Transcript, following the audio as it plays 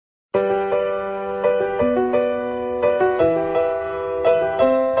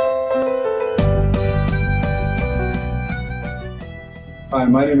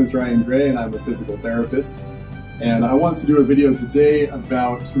my name is Ryan Gray and I'm a physical therapist. And I want to do a video today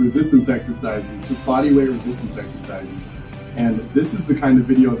about resistance exercises, just body weight resistance exercises. And this is the kind of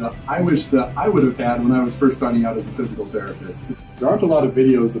video that I wish that I would have had when I was first starting out as a physical therapist. There aren't a lot of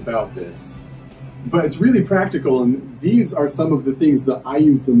videos about this, but it's really practical, and these are some of the things that I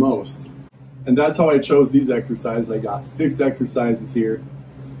use the most. And that's how I chose these exercises. I got 6 exercises here.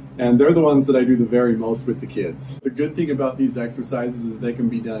 And they're the ones that I do the very most with the kids. The good thing about these exercises is that they can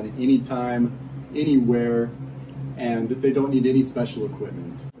be done anytime, anywhere, and they don't need any special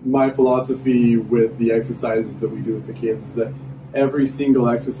equipment. My philosophy with the exercises that we do with the kids is that every single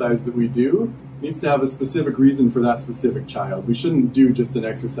exercise that we do needs to have a specific reason for that specific child. We shouldn't do just an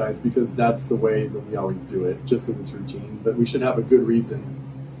exercise because that's the way that we always do it, just because it's routine, but we should have a good reason.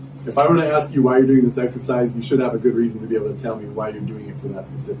 If I were to ask you why you're doing this exercise, you should have a good reason to be able to tell me why you're doing it for that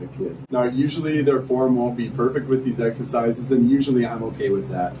specific kid. Now, usually their form won't be perfect with these exercises, and usually I'm okay with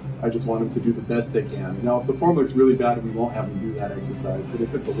that. I just want them to do the best they can. Now, if the form looks really bad, we won't have them do that exercise, but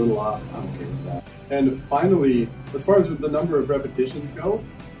if it's a little off, I'm okay with that. And finally, as far as the number of repetitions go,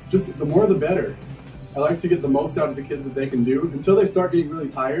 just the more the better. I like to get the most out of the kids that they can do until they start getting really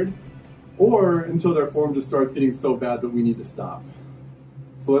tired, or until their form just starts getting so bad that we need to stop.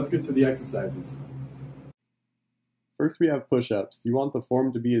 So let's get to the exercises. First we have push-ups. You want the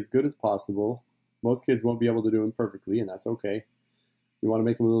form to be as good as possible. Most kids won't be able to do them perfectly, and that's okay. You want to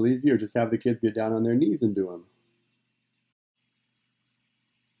make them a little easier, just have the kids get down on their knees and do them.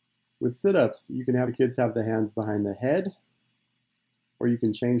 With sit-ups, you can have the kids have the hands behind the head, or you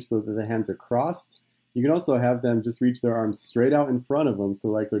can change so that the hands are crossed. You can also have them just reach their arms straight out in front of them, so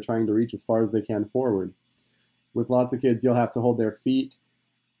like they're trying to reach as far as they can forward. With lots of kids, you'll have to hold their feet.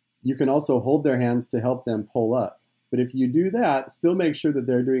 You can also hold their hands to help them pull up. But if you do that, still make sure that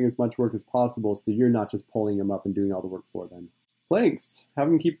they're doing as much work as possible so you're not just pulling them up and doing all the work for them. Planks. Have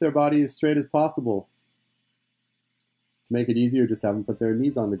them keep their body as straight as possible. To make it easier, just have them put their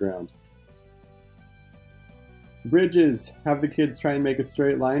knees on the ground. Bridges. Have the kids try and make a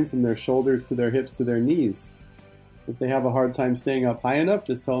straight line from their shoulders to their hips to their knees. If they have a hard time staying up high enough,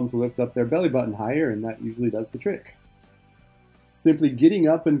 just tell them to lift up their belly button higher, and that usually does the trick. Simply getting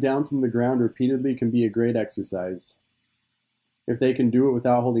up and down from the ground repeatedly can be a great exercise. If they can do it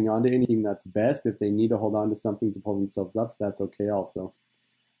without holding on to anything, that's best. If they need to hold on to something to pull themselves up, that's okay also.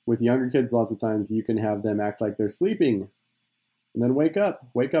 With younger kids, lots of times you can have them act like they're sleeping, and then wake up,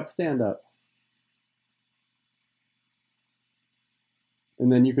 stand up.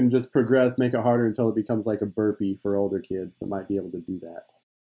 And then you can just progress, make it harder until it becomes like a burpee for older kids that might be able to do that.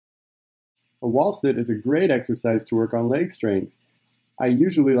 A wall sit is a great exercise to work on leg strength. I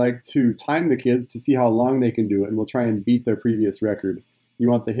usually like to time the kids to see how long they can do it, and we'll try and beat their previous record. You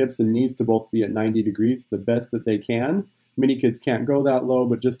want the hips and knees to both be at 90 degrees, the best that they can. Many kids can't go that low,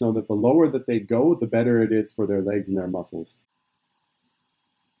 but just know that the lower that they go, the better it is for their legs and their muscles.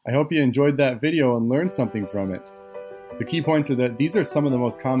 I hope you enjoyed that video and learned something from it. The key points are that these are some of the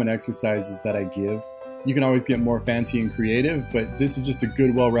most common exercises that I give. You can always get more fancy and creative, but this is just a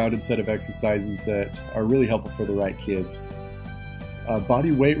good, well-rounded set of exercises that are really helpful for the right kids.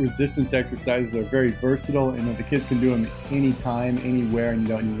 Body weight resistance exercises are very versatile, and the kids can do them anytime, anywhere, and you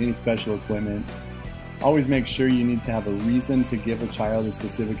don't need any special equipment. Always make sure you need to have a reason to give a child a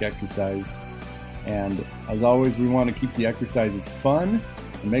specific exercise. And as always, we want to keep the exercises fun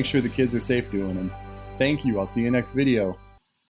and make sure the kids are safe doing them. Thank you. I'll see you next video.